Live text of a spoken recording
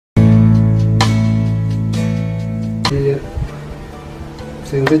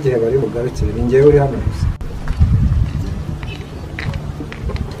sinzi igihe bari bugarukire ni njyewe uri hano gusa.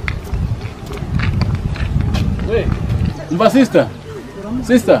 Umva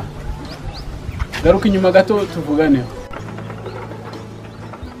sister garuka inyuma gato tuvuganeho.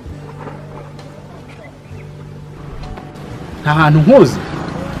 Nta hantu nkuzi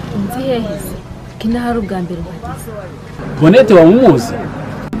nzi hehise kina hari ubwa mbere bageze. Bonete wamumuzi?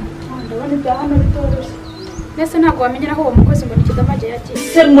 Ndabona ibya hano bitoroshye. Nese ntabwo wamenyera aho uwo mukozi ngo nikidamaje yagiye.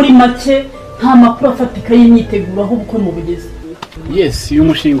 Se muri make nta makuru afatika y'imyiteguro aho uko mu bugeze. Yes, uyu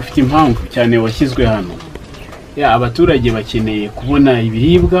mushinga ufite impamvu cyane washyizwe hano. Abaturage bakeneye kubona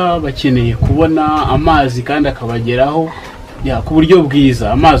ibiribwa, bakeneye kubona amazi kandi akabageraho ku buryo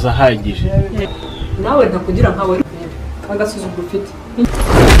bwiza, amazi ahagije. Nawe ntakugira nkawe agasuzuguro ufite.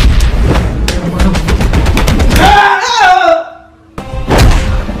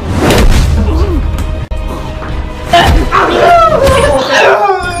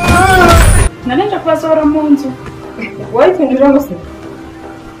 Nanenja kubazora mu nzu. Wayitinjira ngo se?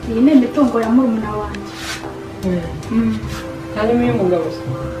 Iyi ni imitungo ya murumuna wanjye. Hanyuma uyu mugabo se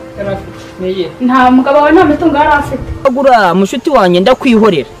yarafite neye? Nta mugabo wawe nta mitungo yari afite. Agura mushuti wanjye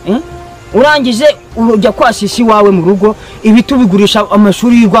ndakwihorera. Urangije ujya kwashisha iwawe mu rugo ibiti ubigurisha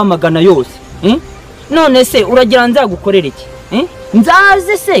amashuri y'Rwamagana yose. None se uragira nzagukorera iki?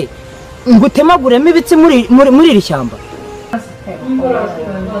 Nzaze se ngutemaguremo ibitsi muri iri shyamba.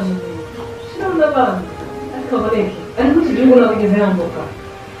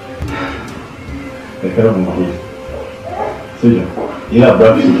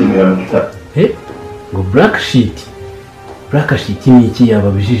 Ngo black sheet ni iki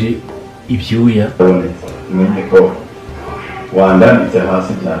yababijije ibyuya? Menye ko wandanditse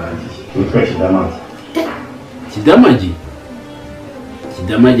hasi byarangiye witwa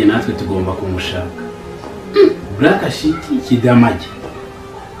Kidamage natwe tugomba kumushaka. Black sheet Kidamage,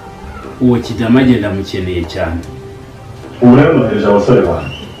 uwo Kidamage ndamukeneye cyane. uburenganije abasore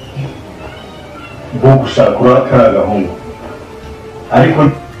banjye bwo gushakura karagahungu, ariko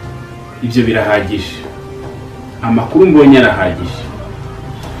ibyo birahagije. Amakuru mbonye arahagije,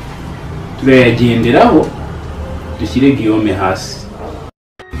 turayagenderaho dushyire Guillaume hasi.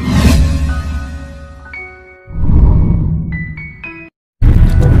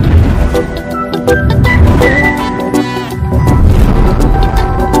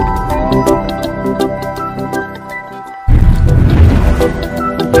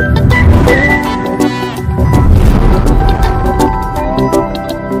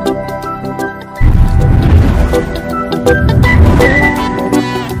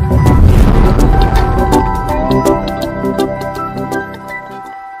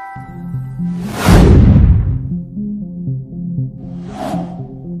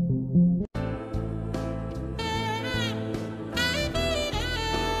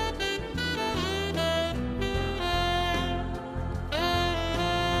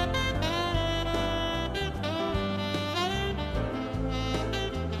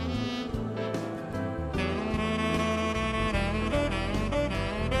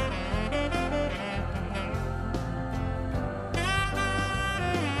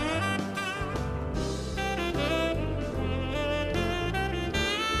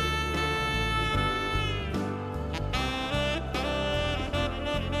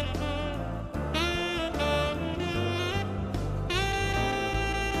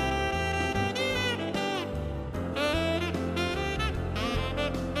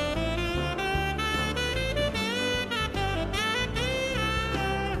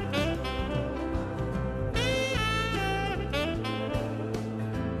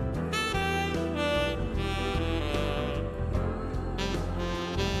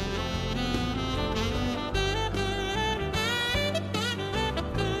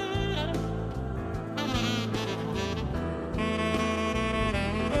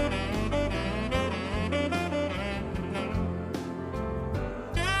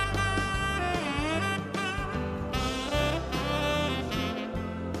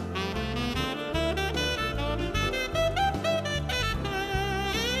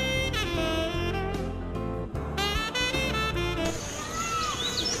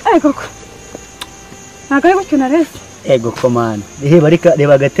 Ego ko. Nagaye gukina rese. Ego komana.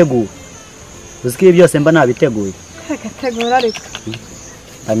 Reba gategura. Uziki byose mba nabiteguye. Gategura ariko.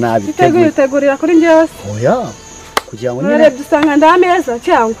 Nabiteguye. Tegurira kuri njyewe. Oya. Kugira ngo nire dusanga ndameza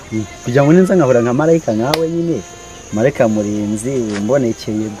cyangwa. Kugira ngo ninza nkahura nka marayika nkawe nyine. Marayika murinzi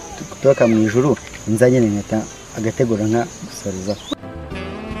umbonekeye kutoka mu ijuru inza nyine nkata agategura nka gusariza.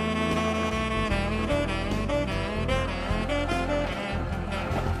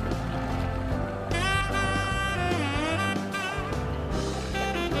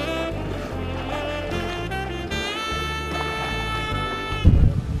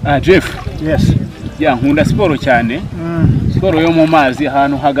 Jeff. Yes. Ya nkunda siporo cyane. Siporo yo mu mazi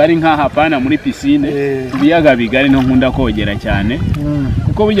ahantu hagari nkaha pana muri piscine. Ibiyaga bigari no nkunda kogera cyane.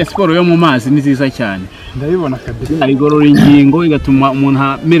 Kuko bijya siporo yo mu mazi ni nziza cyane. Ndabibona kabisa. Igorora ingingo igatuma umuntu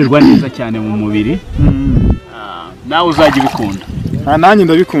amererwa neza cyane mu mubiri. Nawe uzajya ubikunda. Nanjye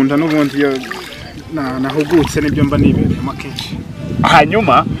ndabikunda n'ubundi yo nahugutse n'ibyo mba nibereyemo kenshi.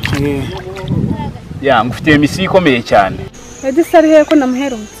 Hanyuma ya ngufite misi ikomeye cyane. Edisari he ko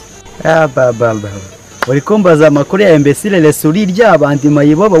namuherutse. Baba. Uri kumbaza amakuru ya imbesile lesuri ry'abandi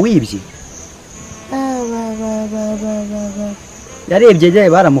mayiboba wibye. Yarebye jye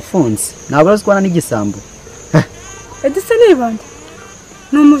baramufunze. Ntabwo azwana n'igisambo. Edise nibande.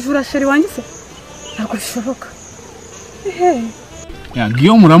 Numujura sheri wanjye se. Ntabwo bishoboka. Ya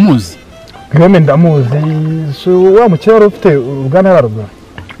giyo muramuzi. Greme ndamuzi. So wa mukero ufite urugana rarugwa.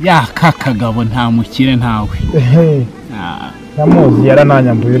 Ya kakagabo nta mukire ntawe. Ndamuzi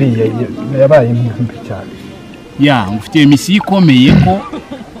yarananyambuye uriye yabaye impunzi cyane. Ya ngufite misi ikomeye ko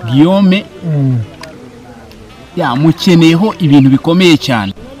Guillaume ya mukeneyeho ibintu bikomeye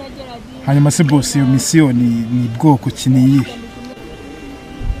cyane. Hanyuma se boss iyo mission ni bwoko kiniye.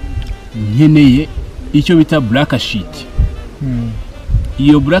 Nkeneye icyo bita black sheet.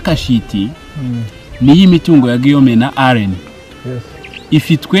 Iyo black sheet ni y'imitungo ya Guillaume na Aren.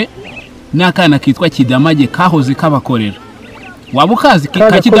 Ifitwe n'akana kitwa Kidamage kahoze kabakorera. Wabukazi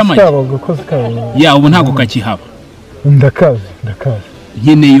kakidamage. Ya ubu ntago kakihaba. Ndakazi.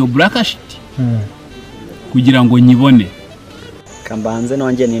 Nkeneye iyo black sheet. Kugira ngo nyibone. Kambanze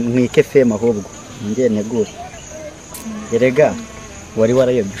nonge mwike fema ahubwo. Nge negure. Erega wari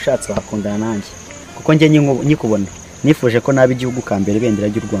warayobye ushatse wakundana nanjye. Kuko nge nyikubona. Nifuje ko nabi igihugu kambere bendera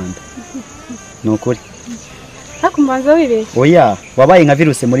ry'u Rwanda. Nukuri. Hakumanza wibeshye. Oya, wabaye nka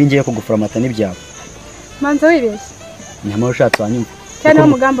virus muri ngiye kuguforamata n'ibyawe. Manza wibeshye. Nyamara ushatse wanyumva. Cyane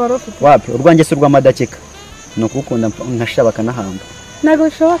umugamba wari ufite. Wapi, urwanjye se rw'amadakika. Nukukunda nkashabaka nahamba. Ntabwo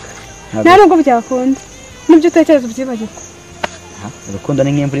bishoboka. Ntabwo byakunda. Nibyo utekereza ubyibagirwa. Urukundo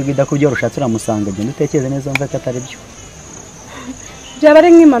ni nk'imvura igwa idakubye urushatse uramusanga genda utekereze neza mva atari byo. Byaba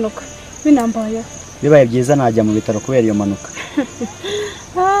ari nk'impanuka binambaye. Bibaye byiza najya mu bitaro kubera iyo manuka.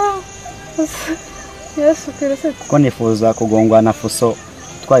 Yesu Kristo. Ko nifuza kugongwa na fuso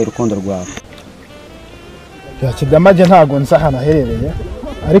twaye urukundo rwawe. Ya Kidamage ntago nza hana herereye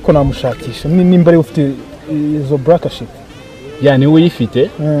ariko namushakisha nimba ari ufite izo black sheet. Yani uyifite?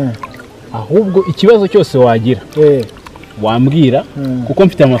 Ahubwo ikibazo cyose wagira. Wambwira kuko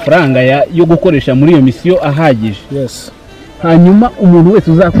mfite amafaranga yo gukoresha muri iyo misiyo ahagije. Yes. Hanyuma umuntu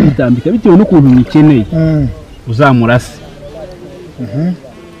wese uzakwitambika bitewe n'ukuntu mukeneye. Uzamurase.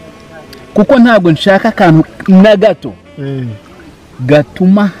 Kuko ntabwo nshaka akantu na gato.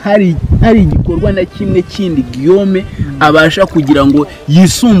 Gatuma hari igikorwa na kimwe kindi Guillaume abasha kugira ngo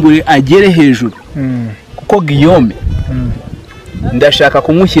yisumbure agere hejuru. Kuko Guillaume ndashaka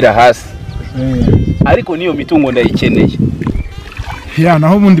kumushyira hasi. Ariko niyo mitungo ndayikeneye. Ya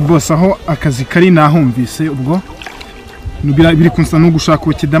naho bundi boss aho akazi kari nahumvise ubwo biri kunsa no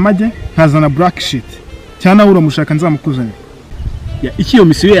gushaka Kidamage nkazana black sheet cyane aho uramushaka nzamukuzanye. Ya ikiyo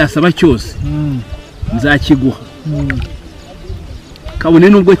misiyo yasaba cyose nzakiguha. Kabone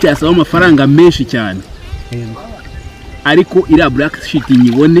nubwo cyasaba amafaranga menshi cyane. Ariko ira black sheet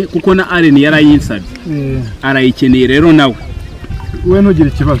nyibone kuko na Aren yarayinsabye. Arayikeneye rero nawe. We ntugire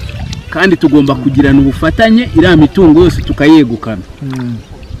ikibazo. Kandi tugomba kugirana ubufatanye ira mitungo yose tukayegukana.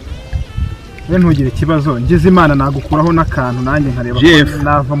 We ntugire ikibazo ngize Imana nagukuraho nakantu nanjye nkareba ko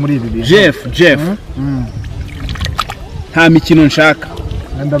nava muri ibi bintu. Jeff. Nta mikino nshaka.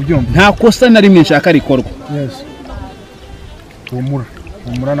 Ndabyumva. Nta kosa na rimwe nshaka rikorwa. Yes. Humura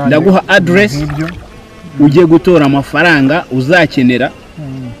nanjye. Ndaguha address ujye gutora amafaranga uzakenera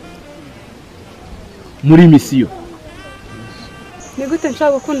muri misiyo. Ni gute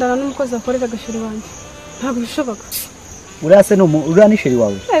nshaka gukundana n'umukozi akorera agashuri wanjye? Ntabwo bishoboka. Urase no uranisheri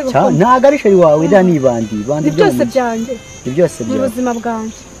wawe. Ntago ari sheri wawe ida nibandi byose byanjye. Byose byanjye. Ubuzima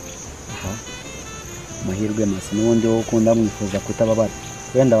bwanjye. Mahirwe masa n'undi wo ukunda mwifuza kutababara.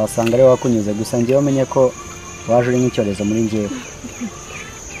 Wenda wasanga ari wakunyuze gusa ngiye wamenye ko waje uri nk'icyorezo muri ngiye.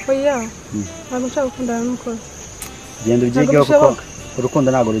 Oya. Ntabwo nshaka gukundana n'umukozi. Genda ubyigeho kuko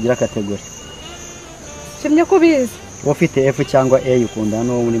urukundo ntabwo rugira kategori. Kimye kubizi. Ufite F cyangwa A ukundana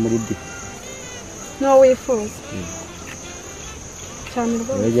n'uwo uri muri D. No wifuza. Cyane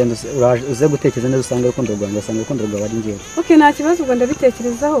rwose. Genda uze gutekereza neza usanga urukundo rwawe usanga urukundo rwawe ari ngiye. Okay nta kibazo ubwo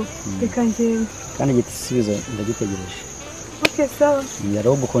ndabitekerezaho bikangenda. Kandi igisubizo ndagitegereje. Okay sawa.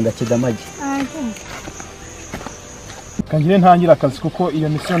 Yaro gukunda Kidamage. Kangire ntangira akazi kuko iyo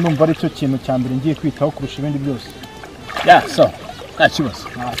misiyo ndumva ari cyo kintu cya mbere ngiye kwitaho kurusha ibindi byose. Ya so nta kibazo.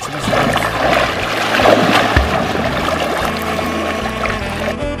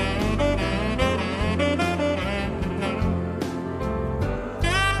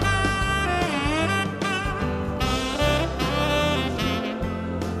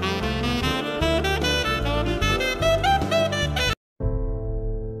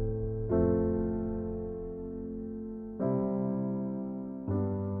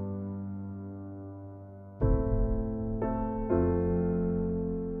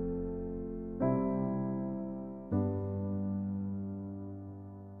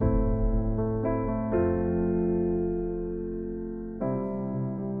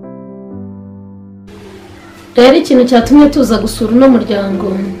 Rero ikintu cyatumye tuza gusura uno muryango,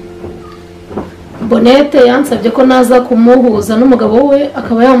 Bonete yansabye ko naza kumuhuza n'umugabo we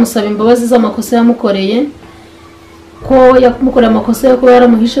akaba yamusaba imbabazi z'amakosa yamukoreye, ko yamukoreye amakosa yo kuba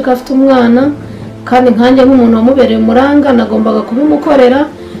yaramuhishe ko afite umwana, kandi nkanjye nk'umuntu wamubereye umuranga nagombaga kubimukorera.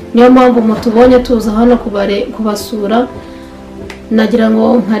 Niyo mpamvu mutubonye tuza hano kubasura, nagira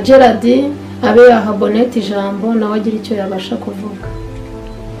ngo nka Gerard abe yaha Bonete ijambo nawe agira icyo yabasha kuvuga.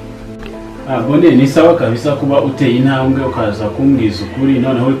 Bone ni sawa kabisa kuba uteye intambwe ukaza kumbwiza ukuri,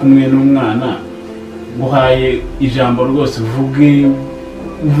 noneho uri kumwe n'umwana guhaye ijambo rwose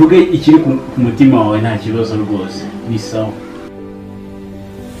uvuge ikiri ku mutima wawe, nta kibazo rwose, ni sawa.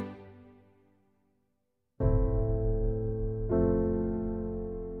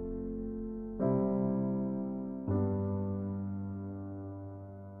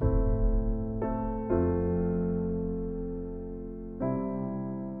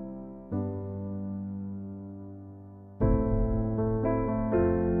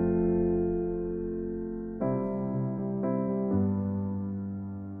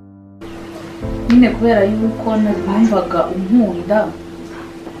 nyine kubera yuko numvaga unkunda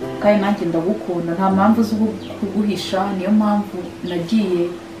kandi nanjye ndagukunda, nta mpamvu zo kuguhisha. Niyo mpamvu nagiye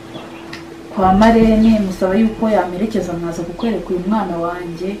kwa Marene musaba yuko yamerekeza nkaza kukwereka uyu mwana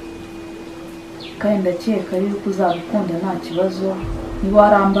wanjye, kandi ndakeka yuko uzabikunda nta kibazo. Niba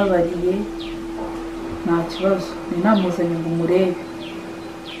warambabariye nta kibazo, ni namuzanye ngo umurebe.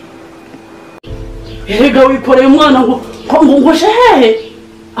 Erega wikoreye umwana ngo shehe,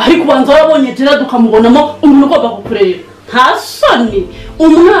 ariko ubanza warabonye Gerard ukamubonamo umuntu ugomba kukureba. Nta soni,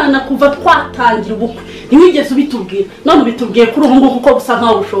 umwana kuva twatangira ubukwe ntiwigeze ubitubwira, none ubitubwiye kuri ubu ngubu kuko busa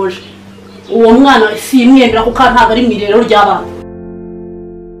nkaho bushoje. Uwo mwana simwemera kuko ntabwo ari mu irero ry'abana.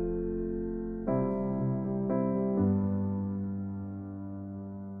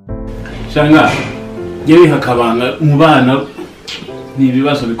 Shanga yewe hakabanga mu bana ni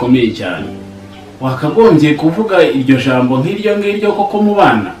ibibazo bikomeye cyane. Wakagombye kuvuga iryo jambo nk'iryo ngiryo koko mu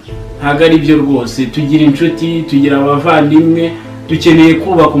bana, ntago ari byo rwose. Tugira inshuti, tugira abavandimwe, dukeneye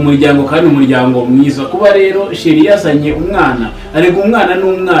kubaka umuryango kandi umuryango mwiza. Kuba rero sheri yazanye umwana, arega umwana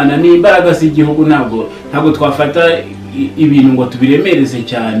n'umwana ni imbaraga z'igihugu, ntabwo twafata ibintu ngo tubiremereze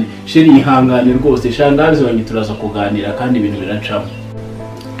cyane. Sheri yihangane rwose, shangazi wanjye turaza kuganira kandi ibintu biracamo.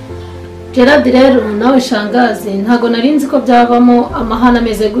 Gerard rero nawe shangazi ntago narinzi ko byabamo amahana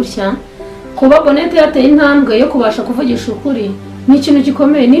ameze gutya. Kuba Bonete yateye intambwe yo kubasha kuvugisha ukuri ni ikintu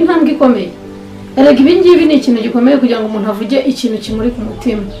gikomeye, ni intambwe ikomeye. Erega ibi ngibi ni ikintu gikomeye kugira ngo umuntu avuge ikintu kimuri ku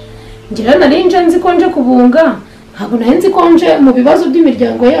mutima. Ngira narinje nzi ko nje kubunga, ntabwo narinzi ko nje mu bibazo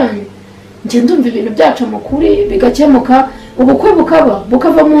by'imiryango yanyu. Nje ndumva ibintu byaca mu kuri bigakemuka, ubukwe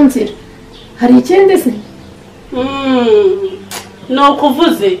bukava mu nzira. Hari ikindi se? No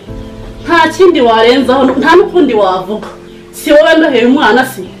kuvuze nta kindi warenzaho, nta n'ukundi wavuga. Si wowe ndoheye umwana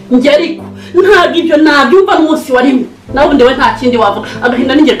se njye, ariko ntabwo ibyo nabyumva n'umunsi warimo. nawe undi we nta kindi wavuga,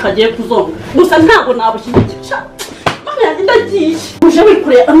 agahinda ninge kagiye kuzonga. Gusa ntabwo nabushyigikira. Mama yanjye ndagiye. Uje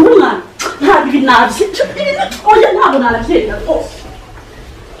wikoreye umwana. Ntabwo ibi nabyo. Oya ntabwo narabyenda rwose.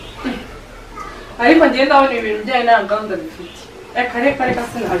 Ariko njye ndabona ibintu byayo nta gahunda bifite. Reka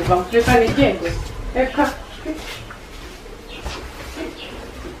sinabiva. Reka nigende. Reka.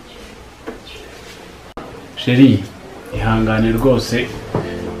 Sheri, ihangane rwose.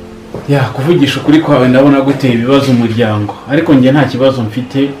 Kuvugisha ukuri kwawe ndabona guteye ibibazo umuryango, ariko njye nta kibazo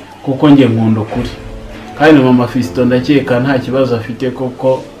mfite kuko njye nkunda ukuri. Kandi mama Fisto ndakeka nta kibazo afite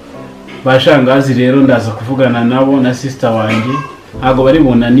kuko bashangazi rero ndaza kuvugana nabo na sister wanjye, ntago bari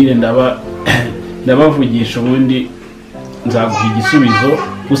bunanire ndabavugisha, ubundi nzaguha igisubizo.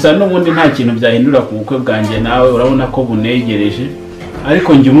 Gusa n'ubundi nta kintu byahindura ku bukwe bwanjye nawe, urabona ko bunegereje.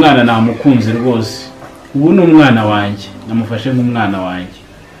 Ariko njye umwana namukunze rwose, ubu ni umwana wanjye, namufashe nk'umwana wanjye.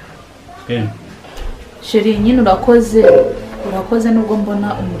 Sheri nyine urakoze nubwo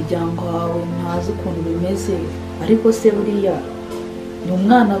mbona umuryango wawe ntazi ukuntu bimeze, ariko se buriya ni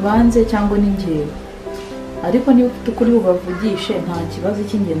umwana banze cyangwa ni njyewe? ariko niba ufite ukuri bubavugishe nta kibazo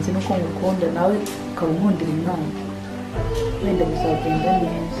cy'ingenzi nuko ngukunda nawe ukaba unkundira umwana wenda bizagenda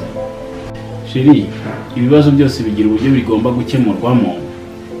neza. Sheri, ibibazo byose bigira uburyo bigomba gukemurwamo,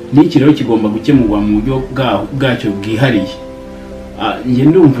 n'iki rero kigomba gukemurwa mu buryo bwacyo bwihariye. Njye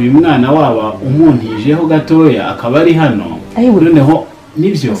ndumva uyu mwana waba umuntijeho gatoya akaba ari hano, noneho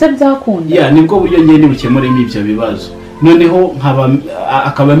nibyo nibwo buryo ngende bukemuremo ibyo bibazo, noneho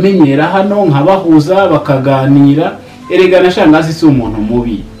akaba amenyera hano nkabahuza bakaganira. Erega na shangazi si umuntu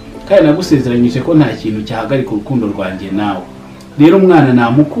mubi, kandi nagusezeranyije ko nta kintu cyahagarika urukundo rwanjye nawe. Rero umwana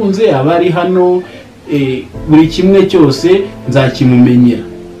namukunze aba ari hano, buri kimwe cyose nzakimumenyera.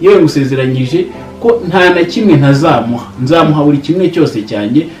 Yewe musezeranyije ko nta na kimwe nzamuha buri kimwe cyose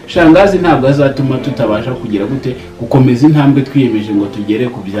cyanjye. Shangazi ntabwo azatuma tutabasha kugira gute gukomeza intambwe twiyemeje ngo tugere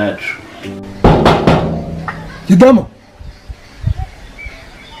ku byacu. Kidama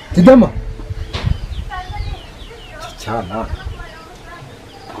cyana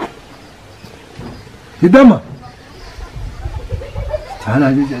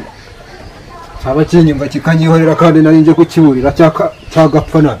cyaba kinyumva kikanyihorera kandi nari nje kukiburira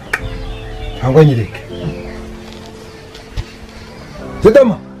cyagapfa nabi cyangwa nyireke.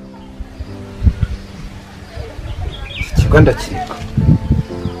 Kidama ikigo ndakireka,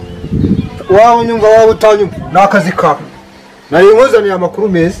 waba unyumva waba utanyumva ni akazi kawe. Nari nkuzaniye amakuru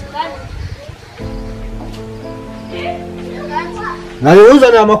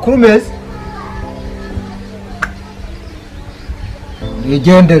meza,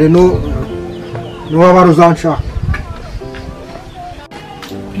 nigendere n'uwaba uzanshaka.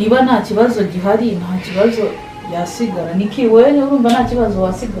 Niba nta kibazo gihari nta kibazo yasigara. Niki wewe urumva nta kibazo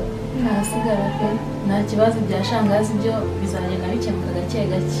wasigara? Nasigara pe, nta kibazo bya shangazi byo bizagenda bikemuka gake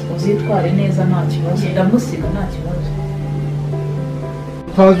gake. Uzitware neza nta kibazo, ndamusiga nta kibazo.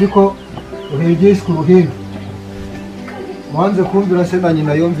 Utazi ko uhigishwa ubuhindu wanze kumvira se na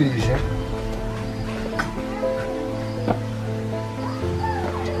nyina yumvirije.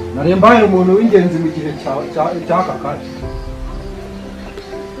 Nari mbaye umuntu w'ingenzi mu gihe cy'aka kazi.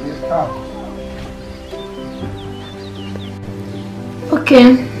 Okay,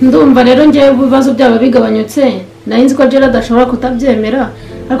 ndumva rero ngewe ibibazo byaba bigabanyutse. Nari nzi ko Gerard adashobora kutabyemera,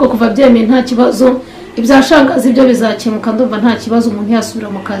 ariko kuva byemeye nta kibazo. Ibyashangaza ibyo bizakemuka, ndumva nta kibazo umuntu yasubira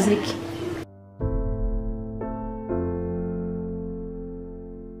mu kazi ke.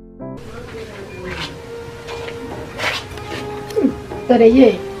 Dore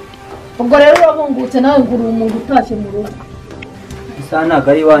ye, ubwo rero urabungutse nawe nguru umuntu utashye mu rugo. Isa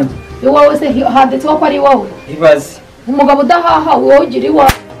ntabwo ari iwanjye. Iwawe se handitseho ko ari iwawe? Ibaze umugabo udahaha wowe ugira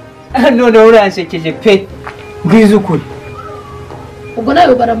iwawe. None uranshekeje pe, mbwiza ukuri. Ubwo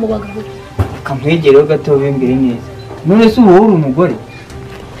nawe baramubagabo kamwegereho gato bimbere neza. None se uwo uri umugore?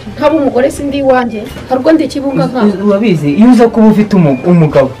 Nkaba umugore sindi iwanjye, harwo ndi kibunga nka. Urabizi iyo uza kuba ufite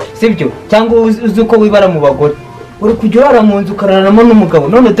umugabo sibyo, cyangwa uzi ko wibara mu bagore, uri kujya urara mu nzu ukararamo n'umugabo.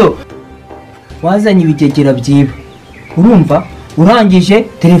 None to wazanye ibigegera byiba, urumva urangije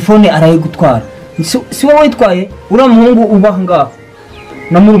telefone arayigutwara. Si wowe witwaye uriya muhungu uba ngaho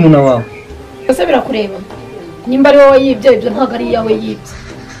na murumuna wawe. Ese birakureba nimba ari wowe yibye, ibyo ntabwo ari iyawe yibye.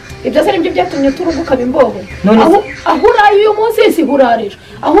 Ibyo se nibyo byatumye turuguka bimbogo. Aho uraye uyu munsi si hurareje,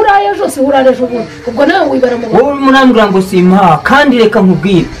 aho uraye ejo si hurareje ubu. Ubwo nawe wibara mu wowe munambura ngo simpa. Kandi reka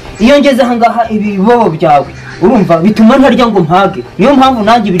nkubwire, iyo ngeze aha ngaha ibibobo byawe urumva bituma ntarya ngo mpage. Niyo mpamvu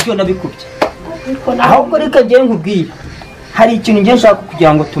nanjye ibiryo nabikubye. Ahubwo reka ngewe nkubwire, hari ikintu ngiye nshaka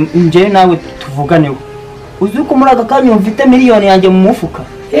kugira ngo ngewe nawe tuvuganeho. Uzi ko muri aka kanya mfite miliyoni yanjye mu mufuka.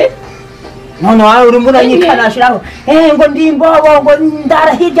 None wawe urimo uranyikanashiraho ngo ndimbobo ngo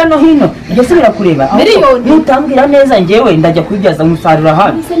ndara hirya no hino. Ibyo se birakureba? Miliyoni nutambwira neza ngewe ndajya kubibyaza umusaruro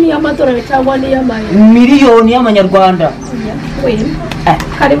hano. Ese ni amadolari cyangwa ni y'amayero? Miliyoni y'amanyarwanda.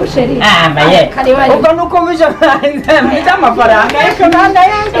 Karibu sheri. Maye. Karibu. Ubwo nuko muje mwiza amafaranga ariko nanda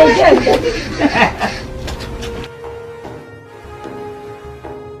yanjye.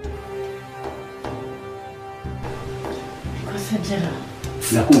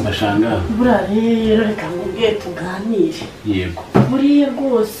 Ndakumva shanga. Buriya rero reka nkubwire tuganire. Yego. Buriya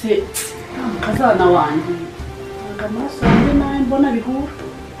rwose kazana wanjye ntabwo amaraso yanjye nawe mbona bihura.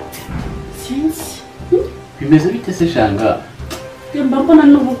 Sinzi. Bimeze bite se shanga? Mba mbona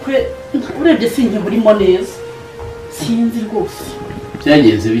n'ubukwe urebye sinjye burimo neza. Sinzi rwose.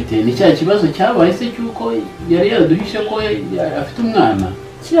 Byagenze bite? Ni cya kibazo cyabaye se cyuko yari yaduhishe ko afite umwana?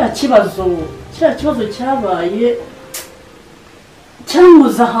 Kiriya kibazo cyabaye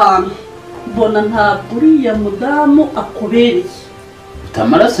cyamuza ahantu mbona ntabwo uriya mudamu akubereye.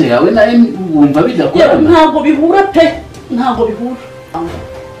 Amaraso yawe nawe wumva bidakorana? Ntabwo bihura pe, ntabwo bihura.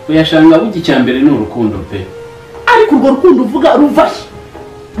 uyashanga bugi cyambere ni urukundo pe ariko urwo rukundo uvuga ruvahe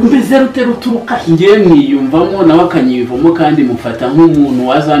rumeze rute ruturuka ngiye mwiyumvamo nawe akanyivamo kandi mufata nk'umuntu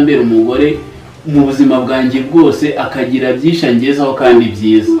wazambera umugore mu buzima bwanjye bwose akagira byinshi angezaho kandi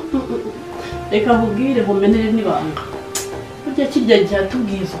byiza reka nkubwire bumenere n'ibanga burya kirya gihe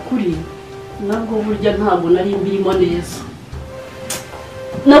atubwiza ukuri nabwo burya ntabwo nari mbirimo neza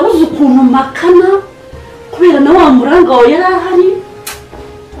nabuze ukuntu makana kubera na wa muranga wawe yari ahari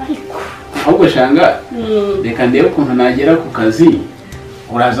ariko ahubwo shanga reka ndebe ukuntu nagera ku kazi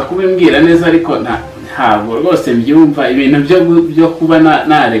uraza kubimbwira neza ariko ntabwo rwose mbyumva ibintu byo kuba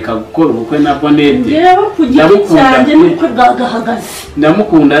nareka gukora ubukwe na Bonete ngewe ku giti cyanjye n'ubukwe bwagahagaze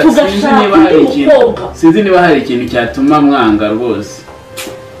ndamukunda sinzi niba hari ikintu cyatuma mwanga rwose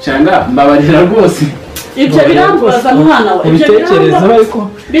shanga mbabarira rwose ibyo birambabaza mwana we ubitekerezaho ariko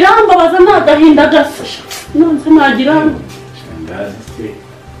birambabaza n'agahinda gafasha nonse nagira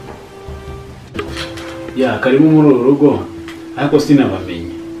ya karimo muri uru rugo ariko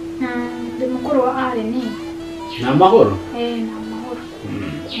sinabamenye ndi mukuru wa Areni ni amahoro ni amahoro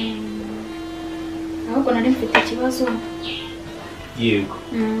ahubwo nari mfite ikibazo yego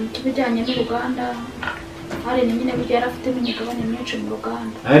kibijyanye n'uruganda Areni nyine burya yari afitemo imigabane myinshi mu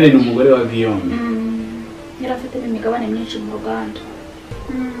ruganda Areni umugore wa Guillaume yari afitemo imigabane myinshi mu ruganda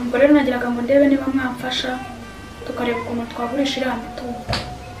ubwo rero nagiraga ngo ndebe niba mwamfasha tukareba ukuntu twagurisha iriya mitungo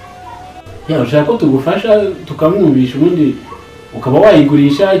ushaka ko tugufasha tukamwumvisha ubundi ukaba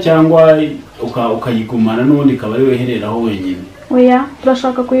wayigurisha cyangwa ukayigumana n'ubundi ikaba ari wehereraho wenyine oya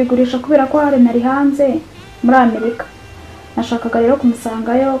turashaka kuyigurisha kubera ko Areni ari hanze muri Amerika nashakaga rero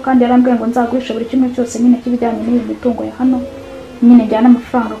kumusangayo kandi yarambwiye ngo nzagurisha buri kimwe cyose nyine kibijyanye n'iyi mitungo ya hano nyine njyana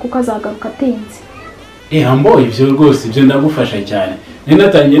amafaranga kuko azagaruka atinze ambo ibyo rwose ibyo ndagufasha cyane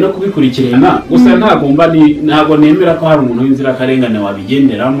natangiye no kubikurikirana gusa ntabwo nemera ko hari umuntu w'inzirakarengane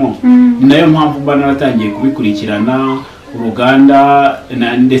wabigenderamo ni nayo mpamvu mba naratangiye kubikurikirana uruganda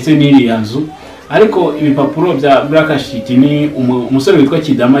ndetse n'iriya nzu ariko ibipapuro bya black sheet ni umusore witwa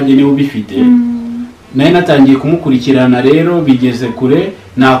Kidamage niwe ubifite naye natangiye kumukurikirana rero bigeze kure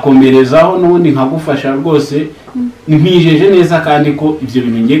nakomerezaho n'ubundi nkagufasha rwose nkijeje neza kandi ko ibyo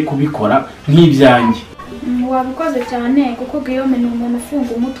bintu ngiye kubikora nk'ibyanjye wabikoze cyane kuko Guillaume ni umuntu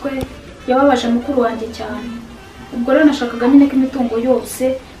ufunga umutwe yababaje mukuru wanjye cyane ubwo rero nashakaga nyine ko imitungo yose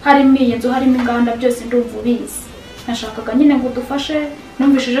harimo iyi nzu harimo inganda byose ndumva ubizi nashakaga nyine ngo udufashe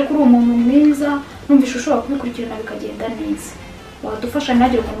numvishije ko uri umuntu mwiza numvise ushobora kubikurikirana bikagenda neza wadufasha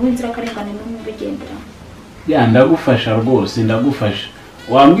ntagire umuntu w'inzirakarengane n'umwe ubigendera ndagufasha rwose ndagufasha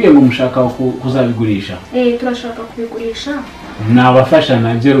wambwiye ngo mushaka kuzabigurisha turashaka kubigurisha nabafasha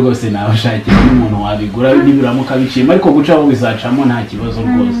nabyo rwose nabashakira n'umuntu wabigura nibiramuka biciyemo ariko gucaho bizacamo nta kibazo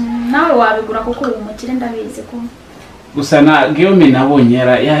rwose nawe wabigura kuko uri umukire ndabizi ko gusa na Guillaume nabonye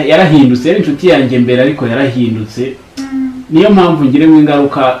yarahindutse yari inshuti yanjye mbere ariko yarahindutse niyo mpamvu ngiremo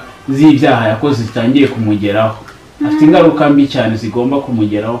ingaruka z'ibyaha yakoze zitangiye kumugeraho afite ingaruka mbi cyane zigomba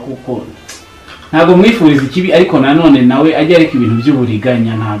kumugeraho kuko ntabwo mwifuriza ikibi ariko nanone nawe ajya ariko ibintu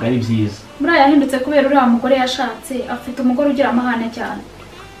by'uburiganya ntabwo ari byiza buriya yahindutse kubera uriya mugore yashatse afite umugore ugira amahane cyane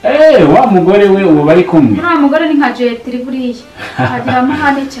wa mugore we ubu bari kumwe uriya mugore ni nka jetiri buriya agira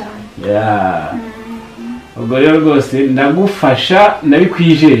amahane cyane ubwo rero rwose ndagufasha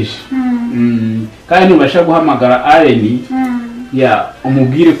ndabikwijeje kandi nubasha guhamagara Areni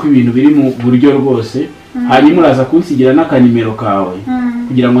umubwire ko ibintu biri mu buryo rwose hanyuma uraza kunsigira n'akanimero kawe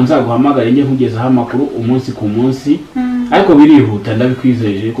kugira ngo nzaguhamagare njye nkugezaho amakuru umunsi ku munsi ariko birihuta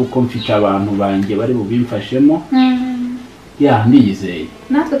ndabikwizeje kuko mfite abantu banjye bari bubimfashemo ndiyizeye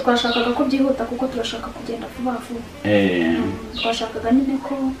natwe twashakaga ko byihuta kuko turashaka kugenda vuba vuba twashakaga nyine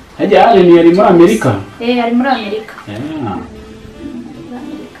ko Areni yari muri Amerika ari muri Amerika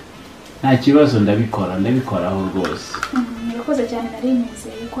nta kibazo ndabikoraho rwose murakoze cyane nari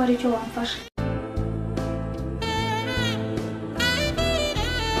nizeye ko hari icyo wamfasha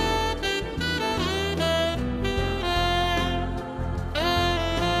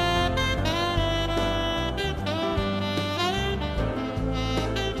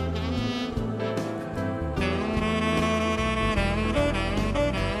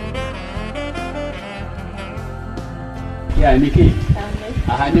Niki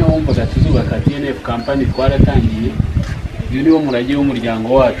aha niho wumvaga tuzubaka TNF company twaratangiye uyu niwo murage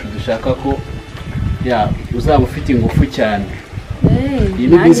w'umuryango wacu dushaka ko uzaba ufite ingufu cyane iyi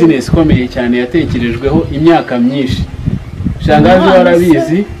ni business ikomeye cyane yatekerejweho imyaka myinshi shangazi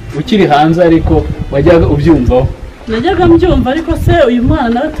warabizi ukiri hanze ariko wajyaga ubyumvaho najyaga mbyumva ariko se uyu mwana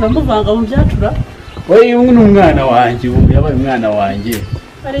nawe turamuvanga mu byacura uyu ni umwana wanjye ubu yabaye umwana wanjye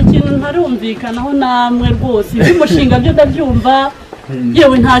hari ikintu ntarumvikanaho namwe rwose iby'umushinga byo ndabyumva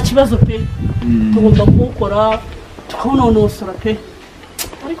yewe nta kibazo pe tugomba kuwukora tukawunonosora pe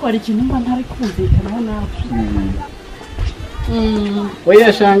ariko hari ikintu mba ntari kumvikanaho nawe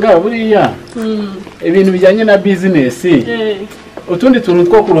oya shanga buriya ibintu bijyanye na bizinesi utundi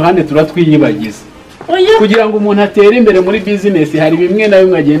tuntu two ku ruhande turatwiyibagiza kugira ngo umuntu atere imbere muri bizinesi hari bimwe na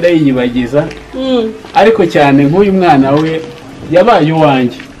bimwe agenda yiyibagiza ariko cyane nk'uyu mwana we yabaye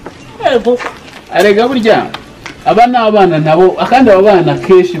uwanjye arega burya aba ni abana nabo kandi aba bana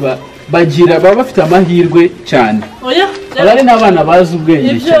kenshi baba bafite amahirwe cyane aba ari n'abana bazi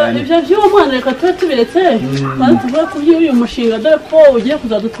ubwenge cyane ibyo by'uwo mwana reka tube tubiretse maze tuvuge ku by'uyu mushinga dore ko ugiye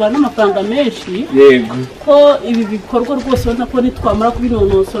kuzadutwara n'amafaranga menshi yego ko ibi bikorwa rwose ubona ko nitwamara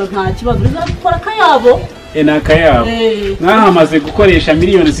kubinonosora nta kibazo bizadutwara akayabo ni akayabo nk'aha hamaze gukoresha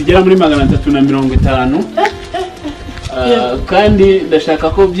miliyoni zigera muri 350 kandi ndashaka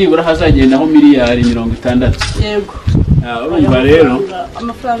ko byibura hazagendaho miliyari 60. Yego urumva rero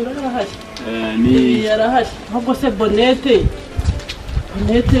amafaranga arahari yarahari ahubwo se bonete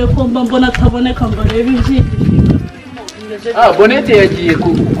ko mbona ataboneka ngo rebe ibyinshi bonete yagiye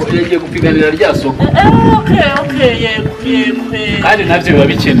gupiganira rya soko yego kandi nabyo biba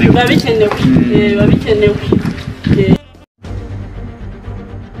bikenewe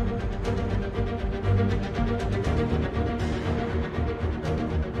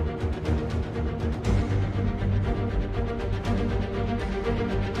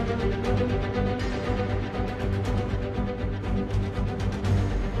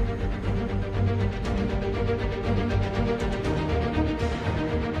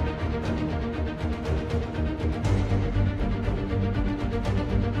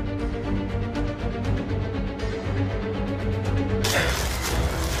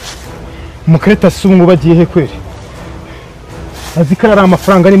Mukareta si ubu bagiye he kweri azi ko ari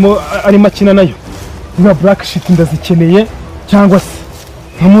amafaranga arimo akina nayo niba black sheet ndazikeneye cyangwa se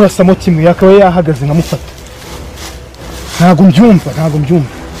nkamurasamo kimwe yakaba yahagaze nkamufata ntago mbyumva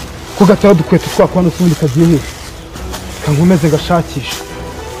ko gataho dukweto twakwana utundi kagiye he kankomeze gashakisha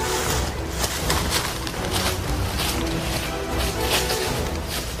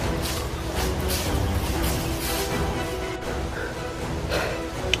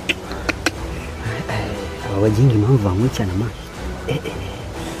waginga impamvu bankurikirana ma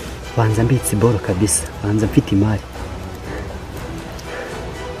banza mbitse boro kabisa banza mfite imari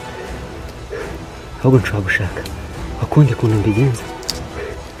ahubwo nshobora gushaka akundi kuntu mbigenza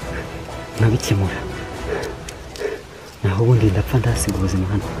nkabikemura naho ubundi ndapfa ndasiga ubuzima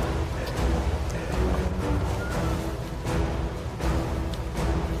hano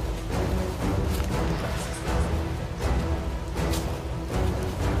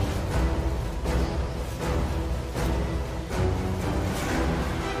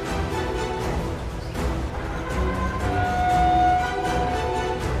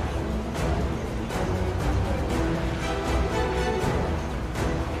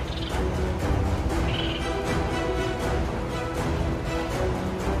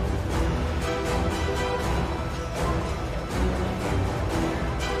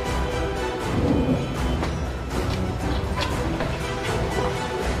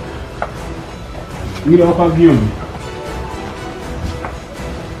Mira kwa Guillaume.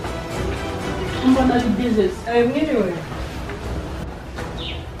 Mbona ari business. Mwiriwe.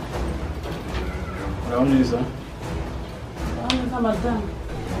 Uraoneza. Madamu.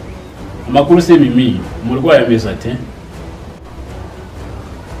 Amakuru se Mimi, umurwayi ameze ate?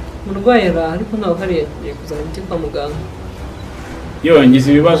 Umurwayi ariko ntaho hari kuzana imiti kwa muganga.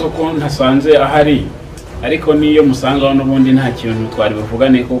 Ngize ibibazo ko ntasanze ahari ariko niyo musanga n'ubundi nta kintu twari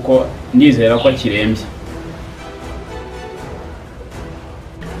buvugane kuko ndizera ko kirembye.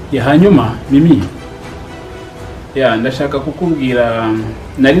 Hanyuma Mimi ndashaka kukubwira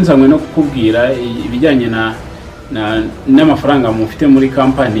nari nzanywe no kukubwira ibijyanye n'amafaranga mufite muri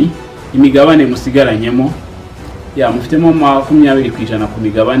company imigabane musigaranyemo mufitemo 20% ku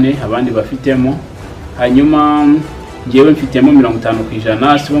migabane abandi bafitemo hanyuma ngewe mfitemo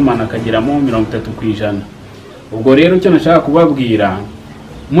 50% Sibomana akagiramo 30%. Ubwo rero icyo nashaka kubabwira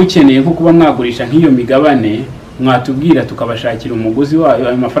mukeneye nko kuba mwagurisha nk'iyo migabane mwatubwira tukabashakira umuguzi wayo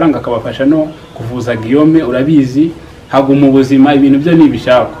ayo mafaranga akabafasha no kuvuza Guillaume urabizi hago mu buzima ibintu byo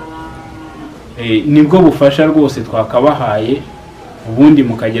nibishaka nibwo bufasha rwose twakabahaye ubundi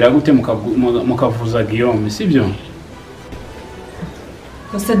mukagira gute mukavuza Guillaume sibyo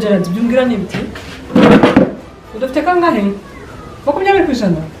Mr. Gerard byumbwira nibiti udafite kangahe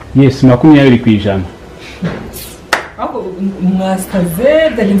 20%? Yes 20%. Ako mwasaze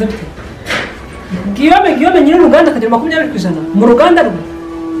byagenze bite Guillaume nyine Ruganda akagira 20% mu Ruganda rwe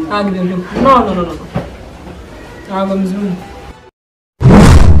ntabwo ibyo no ntabwo mzungu